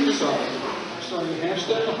 the sleeve side, I'm starting a half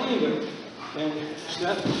step behind him. And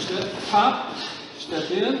step, pop,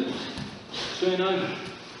 step in, Seoi-nage.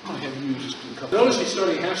 I have used a couple. Notice he's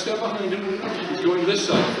starting half step behind him. He's going this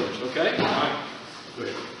side first, okay? All right.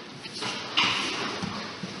 Good.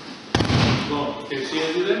 Well, okay, see how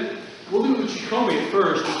I do that? We'll do the Chikomi at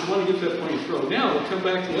first, but you want to get to that point of throw. Now we'll come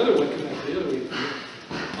back the other way,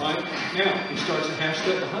 All right, now he starts a half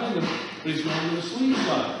step behind him, but he's going to the sleeve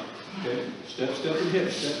side. Okay, step, and hip,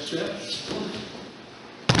 step.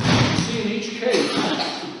 You see, in each case,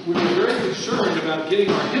 we're very concerned about getting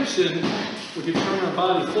our hips in. We can turn our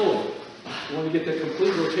body forward. We want to get that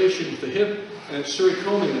complete rotation with the hip and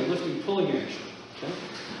surikomi, that lifting, pulling action. Okay?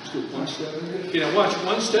 Let's do one step. Okay, now watch.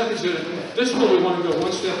 One step is going to. This is where we want to go.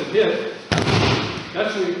 One step and hit.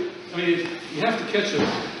 That's where you have to catch a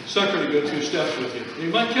sucker to go 2 steps with you.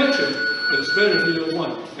 You might catch him, but it's better if you do it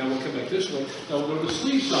one. Now we'll come back this way. Now we'll go to the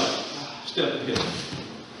sleeve side. Step and hit.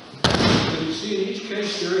 And you see, in each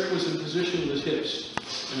case, Derek was in position with his hips.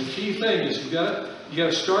 And the key thing is you got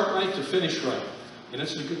to start right to finish right. And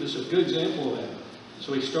this is a good example of that.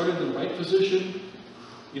 So he started in the right position,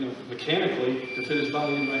 mechanically to fit his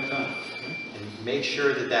body in the right time. Okay? And make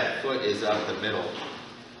sure that foot is up the middle.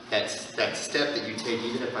 That step that you take,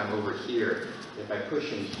 even if I'm over here, if I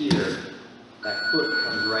push in here, that foot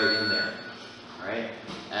comes right in there. All right?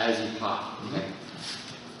 As you pop. Okay?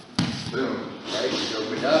 Boom. Right? You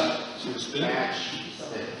open up. Catch.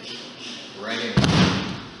 Sit. Right in.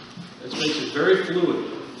 That makes it very fluid.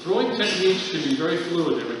 Throwing techniques can be very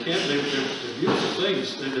fluid. They're beautiful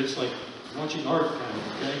things. It's like watching art, kind of,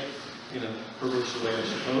 okay? Perverse way, I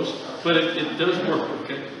suppose. But it does work,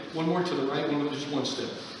 okay? One more to the right, just one step.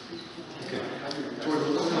 Okay. Toward the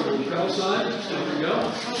lapel side, step and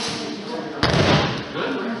go.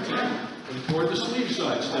 Good. Okay. And toward the sleeve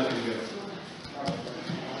side, step and go.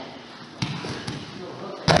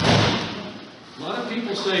 A lot of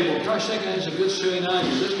people say, well, gosh, that guy has a good Shingitai,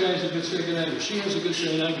 this guy has a good Shingitai, she has a good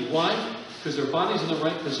Shingitai. Why? Because their body's in the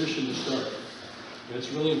right position to start. And it's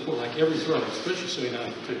really important, like every throw, especially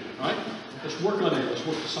Shingitai too. All right? Let's work on that. Let's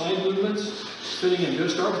work the side movements, fitting in. Go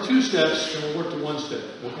start with 2 steps, and we'll work to 1 step.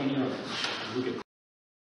 Work on your own. Look at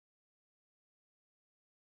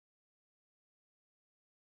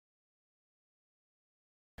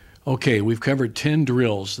Okay, we've covered 10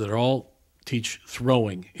 drills that are all teach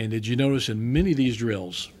throwing. And did you notice in many of these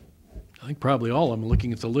drills, I think probably all of them,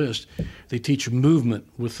 looking at the list, they teach movement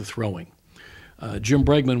with the throwing. Jim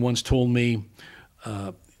Bregman once told me,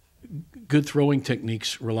 good throwing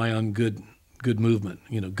techniques rely on good movement.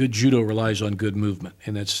 You know, good judo relies on good movement,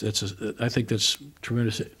 and I think that's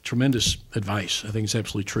tremendous advice. I think it's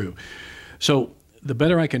absolutely true. So the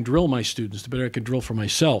better I can drill my students, the better I can drill for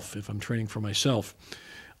myself if I'm training for myself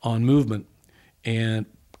on movement, and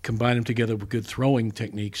combine them together with good throwing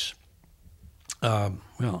techniques.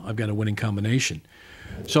 Well, I've got a winning combination.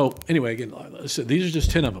 So anyway, again, these are just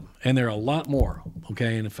 10 of them, and there are a lot more,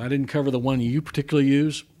 okay? And if I didn't cover the one you particularly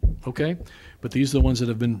use, okay? But these are the ones that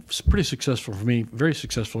have been pretty successful for me, very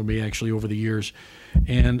successful for me actually over the years,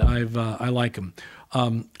 and I like them.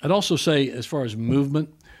 I'd also say as far as movement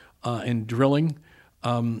and drilling,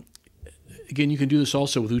 again, you can do this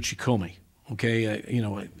also with uchikomi. Okay, you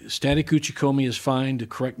know, static uchikomi is fine to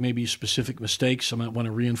correct maybe specific mistakes. I might want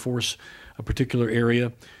to reinforce a particular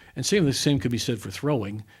area. And the same could be said for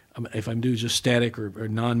throwing, if I'm doing just static or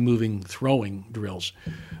non-moving throwing drills.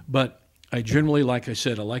 But I generally, like I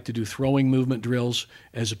said, I like to do throwing movement drills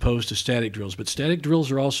as opposed to static drills. But static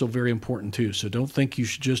drills are also very important too. So don't think you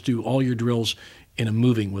should just do all your drills in a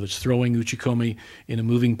moving, whether it's throwing uchikomi in a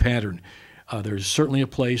moving pattern. There's certainly a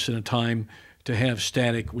place and a time to have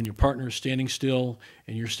static when your partner is standing still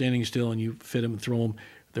and you're standing still and you fit them and throw them.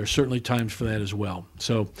 There are certainly times for that as well.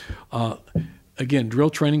 So again,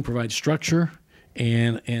 drill training provides structure,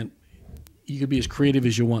 and you can be as creative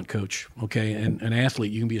as you want, coach. Okay, and an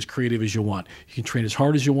athlete, you can be as creative as you want. You can train as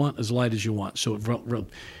hard as you want, as light as you want. So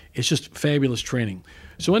it's just fabulous training.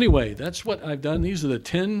 So anyway, that's what I've done. These are the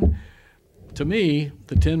 10, to me,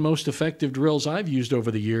 the 10 most effective drills I've used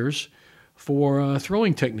over the years for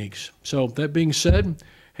throwing techniques. So that being said,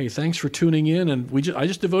 hey, thanks for tuning in. And I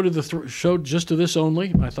just devoted the show just to this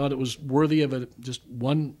only. I thought it was worthy of just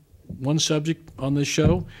one subject on this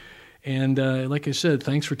show. And like I said,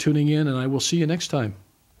 thanks for tuning in, and I will see you next time.